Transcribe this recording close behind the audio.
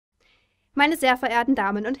Meine sehr verehrten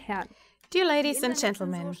Damen und Herren, Dear ladies and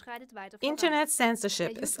gentlemen, internet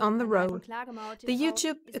censorship is on the roll. The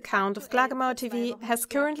YouTube account of KlagemauerTV has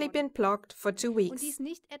currently been blocked for 2 weeks.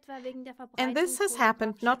 And this has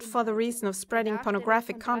happened not for the reason of spreading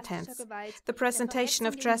pornographic contents, the presentation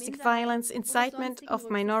of drastic violence, incitement of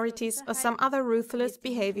minorities, or some other ruthless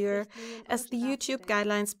behavior, as the YouTube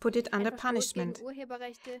guidelines put it under punishment.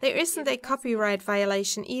 There isn't a copyright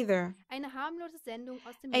violation either.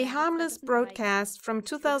 A harmless broadcast from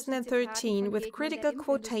 2013 with critical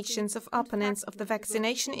quotations of opponents of the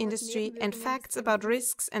vaccination industry and facts about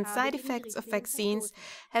risks and side effects of vaccines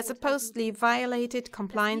has supposedly violated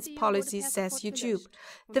compliance policies, says YouTube.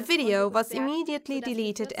 The video was immediately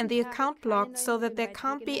deleted and the account blocked so that there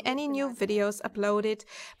can't be any new videos uploaded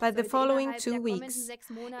by the following 2 weeks.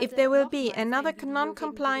 If there will be another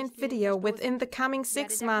non-compliant video within the coming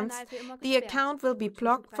 6 months, the account will be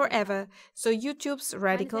blocked forever, so YouTube's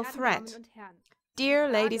radical threat. Dear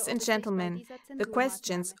ladies and gentlemen, the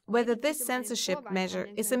questions whether this censorship measure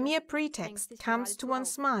is a mere pretext comes to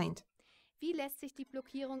one's mind.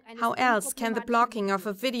 How else can the blocking of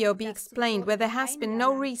a video be explained where there has been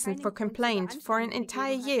no reason for complaint for an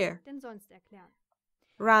entire year?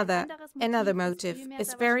 Rather, another motive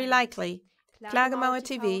is very likely.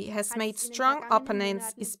 KlagemauerTV has made strong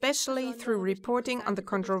opponents, especially through reporting on the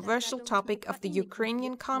controversial topic of the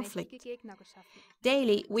Ukrainian conflict.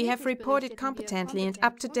 Daily, we have reported competently and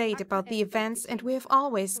up-to-date about the events, and we have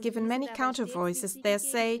always given many counter-voices their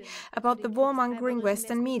say about the warmongering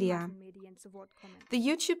Western media. The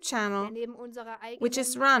YouTube channel, which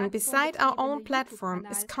is run beside our own platform,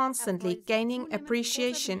 is constantly gaining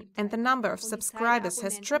appreciation, and the number of subscribers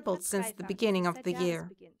has tripled since the beginning of the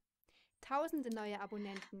year.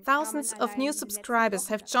 Thousands of new subscribers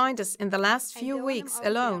have joined us in the last few weeks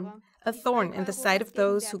alone, a thorn in the side of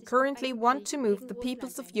those who currently want to move the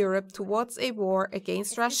peoples of Europe towards a war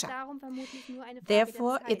against Russia.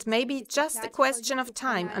 Therefore, it may be just a question of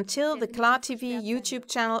time until the KlaTV YouTube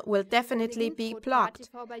channel will definitely be blocked.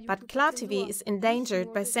 But KlaTV is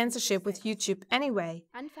endangered by censorship with YouTube anyway,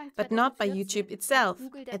 but not by YouTube itself.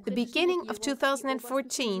 At the beginning of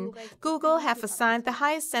 2014, Google have assigned the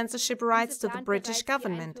highest censorship rights to the British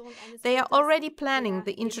government. They are already planning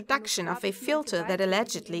the introduction of a filter that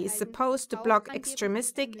allegedly is supposed to block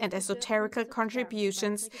extremistic and esoterical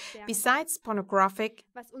contributions besides pornographic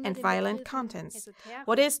and violent contents.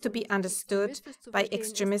 What is to be understood by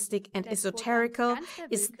extremistic and esoterical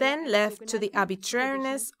is then left to the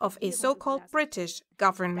arbitrariness of a so-called British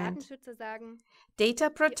government. Data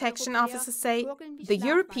protection officers say the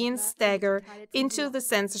Europeans stagger into the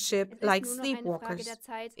censorship like sleepwalkers.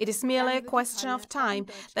 It is merely a question of time,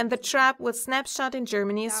 then the trap will snapshot in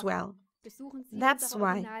Germany as well. That's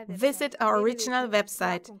why visit our original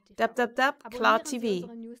website www.KlaTV.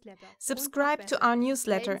 Subscribe to our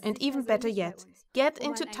newsletter and even better yet, get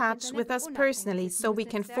into touch with us personally so we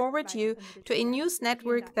can forward you to a news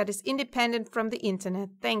network that is independent from the internet.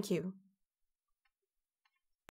 Thank you.